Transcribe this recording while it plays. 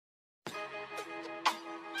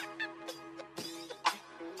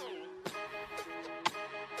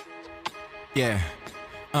Yeah.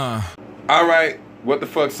 Alright, what the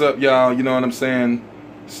fuck's up, y'all? You know what I'm saying?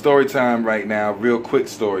 Story time right now. Real quick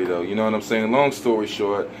story, though. You know what I'm saying? Long story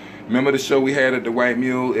short. Remember the show we had at the White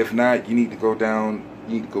Mule? If not, you need to go down.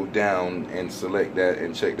 You need to go down and select that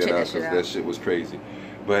and check that out, because that shit was crazy.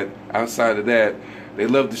 But outside of that, they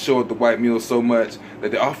loved the show at the White Mule so much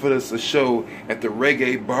that they offered us a show at the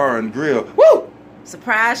Reggae Bar and Grill. Woo!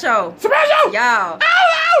 Surprise show. Surprise show! Y'all.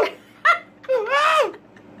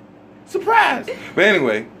 Surprise! But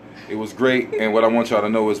anyway, it was great, and what I want y'all to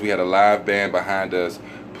know is we had a live band behind us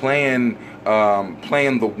playing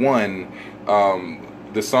the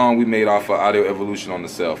song we made off of Audio Evolution on the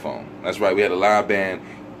cell phone. That's right, we had a live band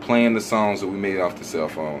playing the songs that we made off the cell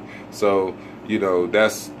phone. So, you know,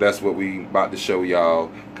 that's what we about to show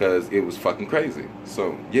y'all, because it was fucking crazy.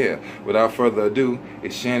 So, yeah, without further ado,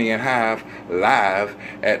 it's Shanny and Hybe live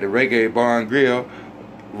at the Reggae Bar and Grill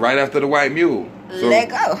right after the White Mule. So, let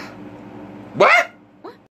go. What?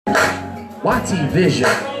 YT Vision.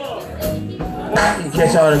 You can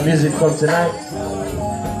catch all the music from tonight.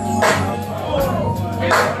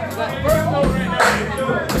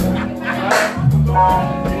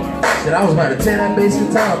 Shit, I was about to tear that bass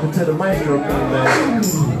guitar up until the maestro came back.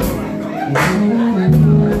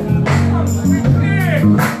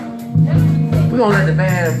 We're gonna let the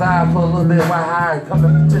band vibe for a little bit while Hybe come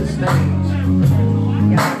up to the stage.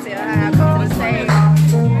 Y'all tell Hybe come to the stage.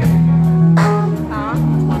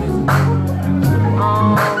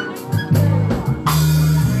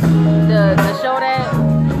 The show that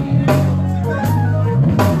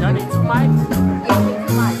y'all need two mics? Yeah, we need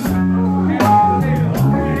two mics.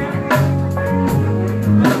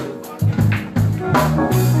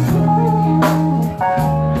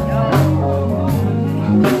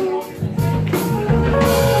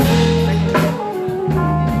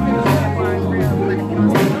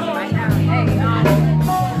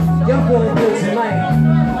 Y'all feeling good tonight?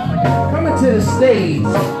 Coming to the stage.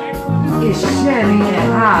 It's Shanny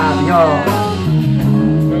and Hybe, y'all.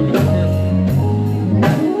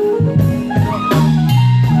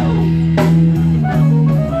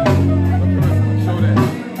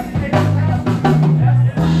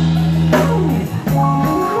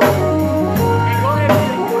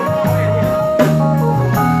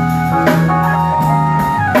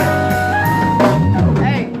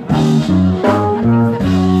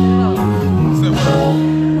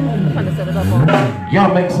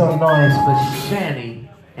 Y'all make some noise for Shanny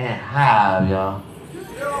and Hybe, y'all.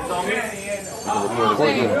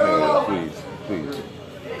 Please.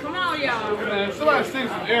 Come on, y'all. Somebody sing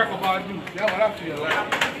some Erica Badu. That's what I feel like.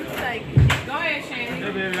 Go ahead,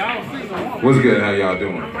 Shanny. I don't see no one. What's good? How y'all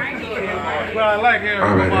doing? Well, I like Erica.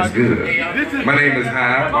 All right, that's good. My name is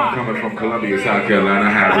Hybe. I'm coming from Columbia, South Carolina.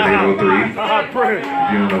 Hybe 803. You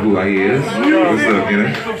don't know who I is. What's up,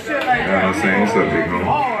 Guinness? You know what I'm saying? What's up, big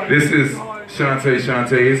homie? This is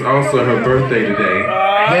Shantae. It's also her birthday today.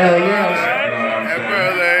 Hell yeah. Happy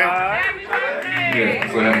birthday.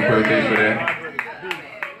 Yeah, so happy birthday for that.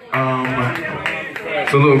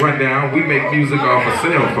 So a little rundown. We make music off a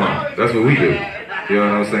cell phone. That's what we do. You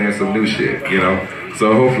know what I'm saying? Some new shit, you know?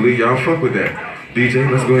 So hopefully y'all fuck with that.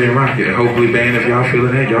 DJ, let's go ahead and rock it. Hopefully, band, if y'all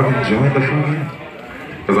feeling that, y'all can join the fuck in.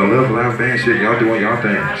 Because I love live band shit. Y'all doing y'all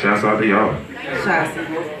thing. Shouts out to y'all. Shouts.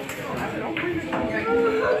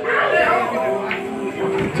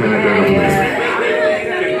 Turn that down a little.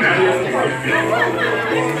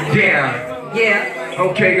 Yeah.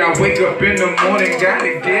 Okay, I wake up in the morning,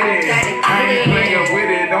 gotta get it. I ain't playing with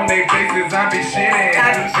it, on their faces I be shitting.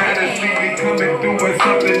 Gotta see me coming through with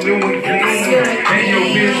something new and clean. And your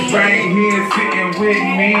bitch right here sitting with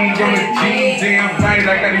me on the G, damn right, I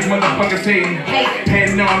got these motherfuckers hating.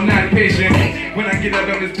 And no, I'm not patient. When I get out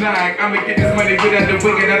on this block, I'ma get this money without the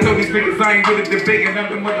wicked. I told these niggas I ain't with it, the big, and I'm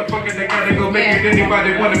the motherfucker that gotta go make it.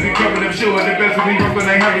 Anybody wanna be covered, I'm sure the best of me work when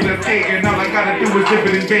they have it, that's taken. All I gotta do is dip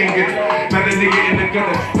it and bang it. Not a nigga in the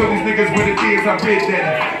gutter. So these niggas what it is, I bet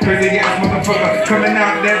that. Crazy ass motherfucker coming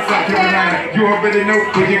out that South Carolina. You already know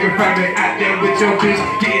where you can find me out there with your bitch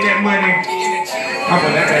getting that money. I'm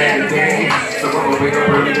on that bad today. So I'ma wake up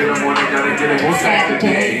early in the morning, gotta get it on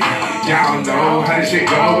Saturday. Y'all know how this shit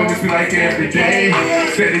go, and it's be like every day.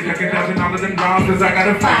 Steady ducking down all of them wrongs, cause I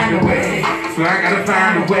gotta find a way. So I gotta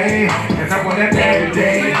find a way, and I'm on that bad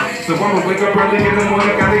today. So I'ma wake up early in the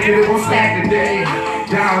morning, gotta get it on Saturday.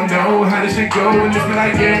 Y'all know how this shit go, and it's be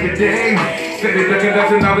like every day. Steady ducking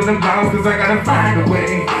down all of them wrongs, cause I gotta find a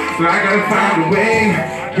way. So I gotta find a way,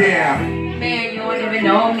 yeah. Man, you don't even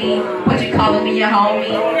know me. What you calling me your homie?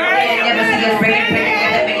 Man, never see us breaking bread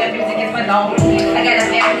together, make your music is my lonely. I got a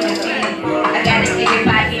family to feed. I gotta get it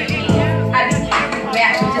by me. I be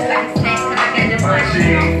rap just like a snake, cause I got the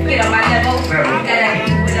money. Get on my level.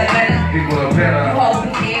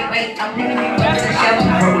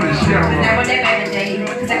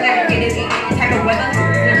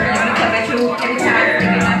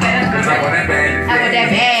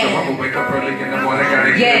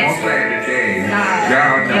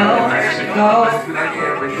 go. It's like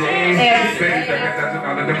every day. Baby, that's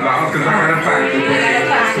all of the blogs, cause I gotta find a way.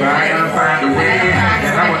 So I gotta find a way.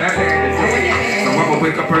 And I want that day today. So I'ma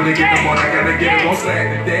wake up early in the morning, I gotta get it on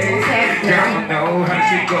Saturday. I don't know how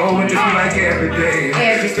she go, and it's like every day.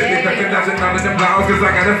 Baby, that's all of the blogs, cause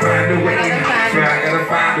I gotta find a way. So I gotta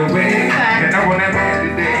find a way. And I want that man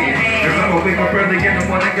today. Cause I'ma wake up early in the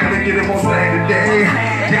morning, I gotta get it on Saturday.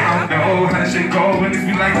 I don't know how she go, and it's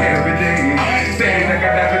like every day. Baby, I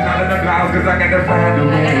got that all of the blogs, cause I gotta find a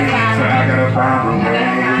way. So I gotta find a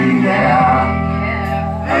way, yeah.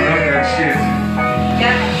 I love that shit.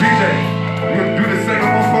 BJ, you do the second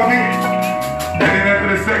one for me? And then after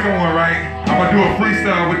the second one, right, I'm gonna do a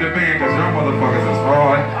freestyle with the band, cause y'all motherfuckers is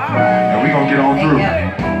hard. And we gonna get on through.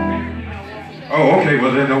 Oh, okay,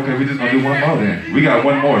 well then, okay, we just gonna do one more then. We got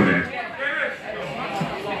one more then.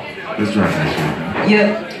 Let's try that shit.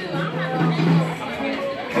 Yeah.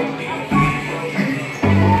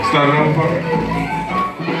 Start it over.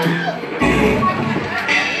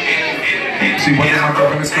 She went to my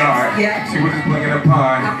girl in the sky. Yeah. She was just blinking a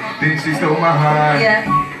pie. Then she stole my heart.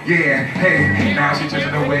 Yeah. Yeah, hey, now she changing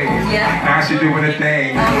her ways. Yeah. Now she doing her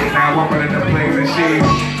thing. Now I'm running the place and she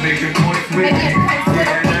making points with me.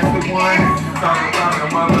 Yeah, that's the one. Talking about the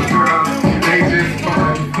mother girl. They just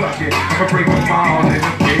fuck it. I'ma break them all and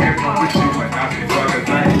just get it from with you. And now she fuckers,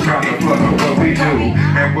 I ain't trying to fuck up what we do.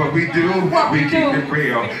 And what we do, we keep it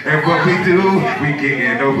real. And what we do, we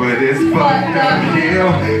getting over this fucked up hill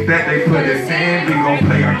that they put us in. We gon'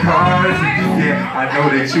 play our cards. Yeah, I know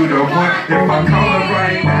that you the one. If I call her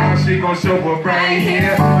right now, she gon' show up right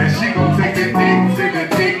here. And she gon' take the dick till the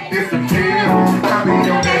dick disappear. I be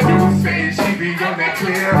on that new say, she be on that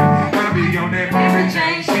clear. I be on that Mary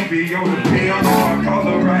Jane, she be on the pill. If I call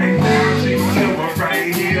her right now, she gon' show up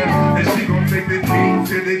right here. And she gon' take the dick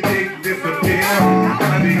till the dick disappear.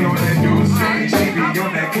 I be on that new say, she be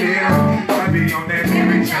on that clear. I be on that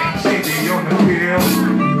Mary Jane, she be on the pill.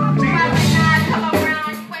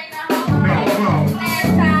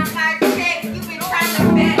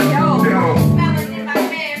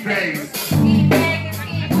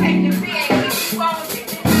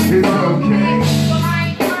 It's okay.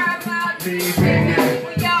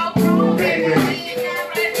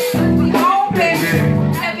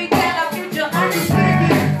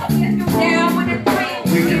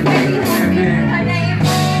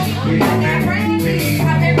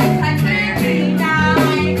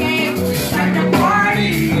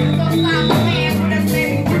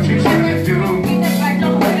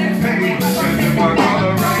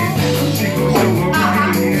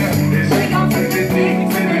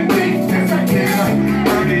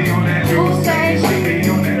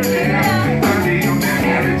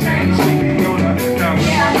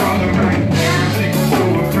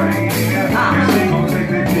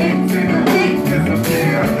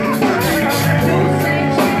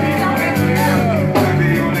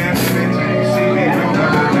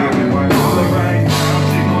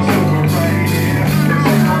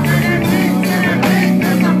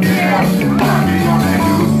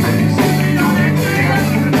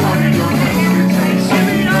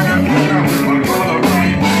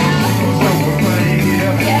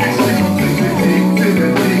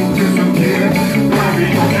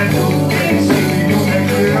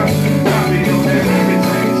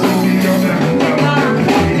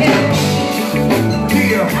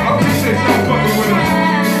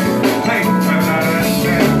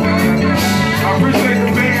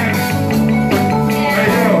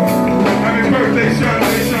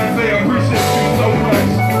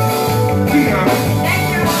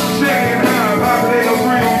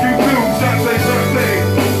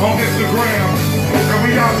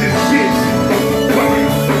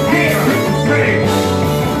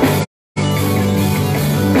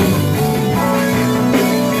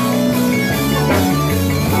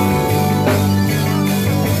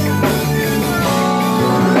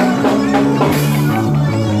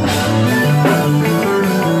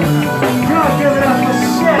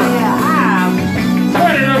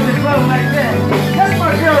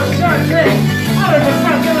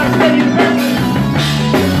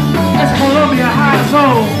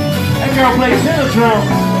 That girl plays center drum.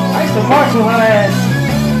 I used to marshal her ass.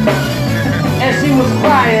 And she was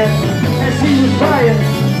crying.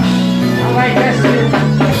 I like that shit.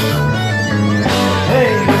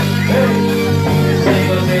 Hey, hey. She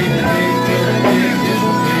gon' take the dick till the dick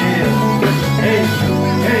disappear. Hey,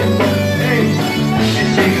 hey, hey. And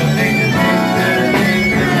she gon' take the dick till the dick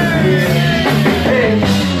disappear. Hey,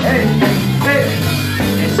 hey, hey.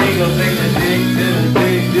 And she gon' take the dick till the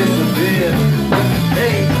dick disappear.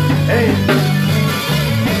 Hey, hey.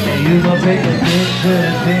 And you gon' take the dick till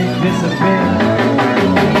the dick disappear.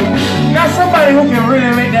 got somebody who can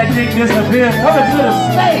really make that dick disappear coming to the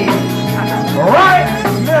stage right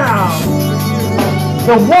now.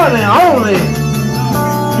 The one and only.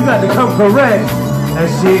 You got to come correct. And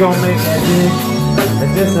she gon' make that dick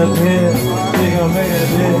disappear. She gon' make that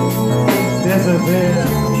dick disappear.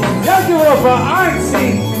 Y'all give it up for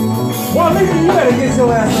Auntie. Well, Lisa, you better get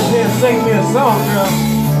your ass up here and sing me a song, girl.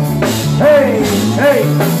 Hey, hey,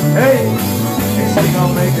 hey. And she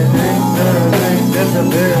gon' make that dick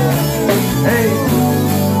disappear. Hey.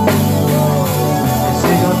 And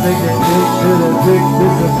she gon' take that dick till the dick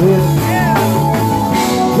disappear.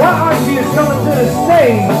 Y'all Auntie is coming to the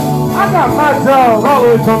stage. I got my dog all the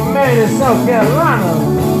way from Maine, South Carolina.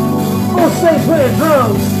 On stage playing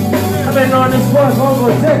drums. I've been on this boy for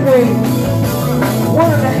over a decade.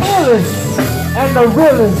 One of the illest and the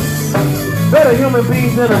realest, better human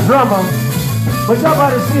beings than a drummer. But y'all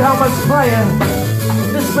about to see how much playing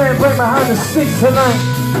this man played behind the sticks tonight.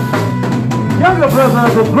 Younger brother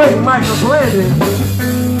of the great Michael Brandon.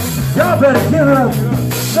 Y'all better give it up.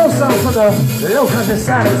 Show something for the low country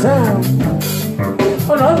side of town.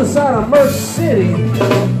 On the other side of Merch City,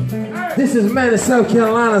 this is man in South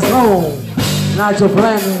Carolina's home. Nigel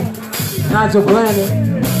Blandon, Nigel Blandon,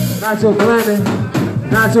 Nigel Blandon,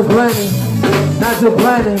 Nigel Blandon, Nigel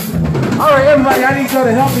Blandon. All right, everybody, I need y'all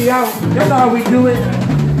to help me out. Y'all know how we do it.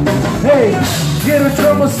 Hey, get a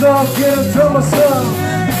drummer song, get a drummer song,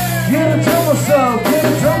 get a drummer song, get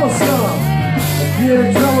a drummer song, get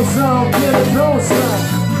a drummer song, get a drummer song,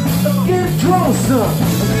 get a drummer song,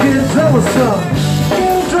 get a drummer song. Get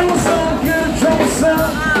a drummer song, get a drummer song,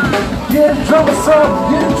 get a drummer song,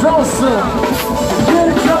 get a drummer song, get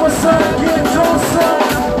a drummer song, get a drummer song.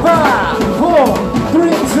 5, 4, 3,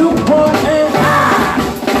 2, 1, and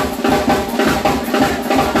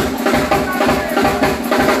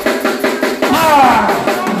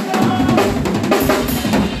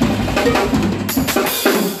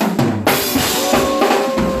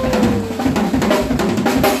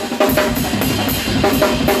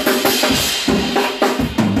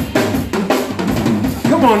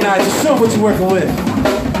come on now, just show what you're working with.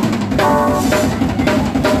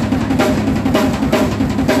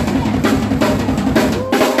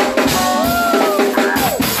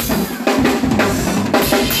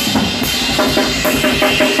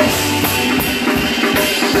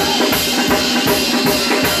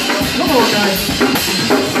 Come on, guys.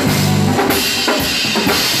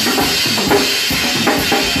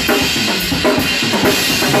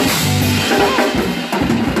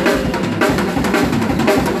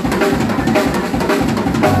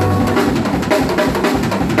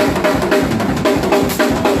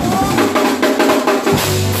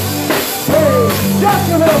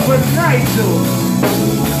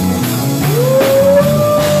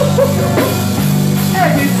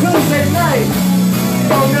 Every Tuesday night,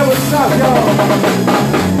 don't never stop, y'all.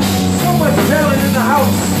 So much talent in the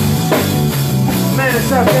house. Man in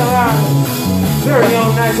South Carolina, very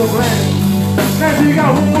own Nigel Blandon. Nigel, you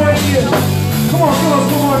got one more in here. Come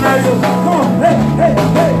on, Nigel. Come on, hey, hey,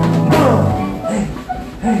 hey, come on. Hey,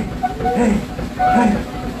 hey, hey, hey,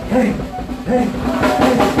 hey, hey, hey.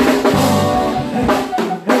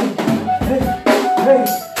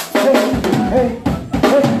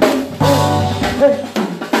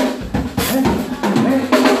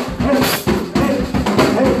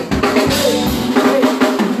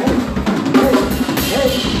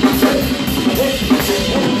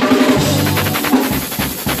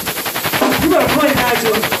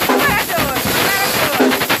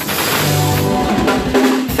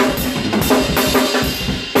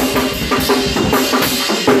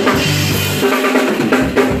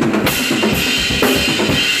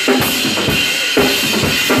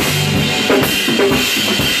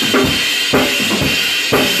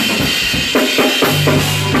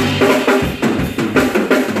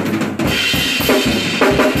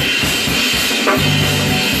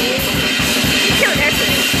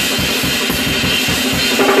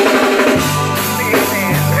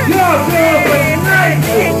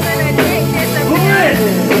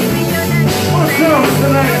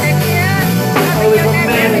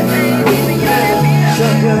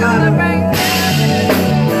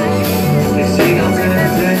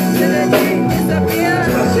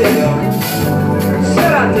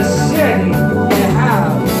 Shout out to Shanny and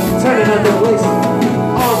Hybe, turning up the place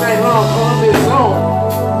all night long, Columbia Zone.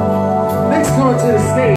 Next coming to the stage.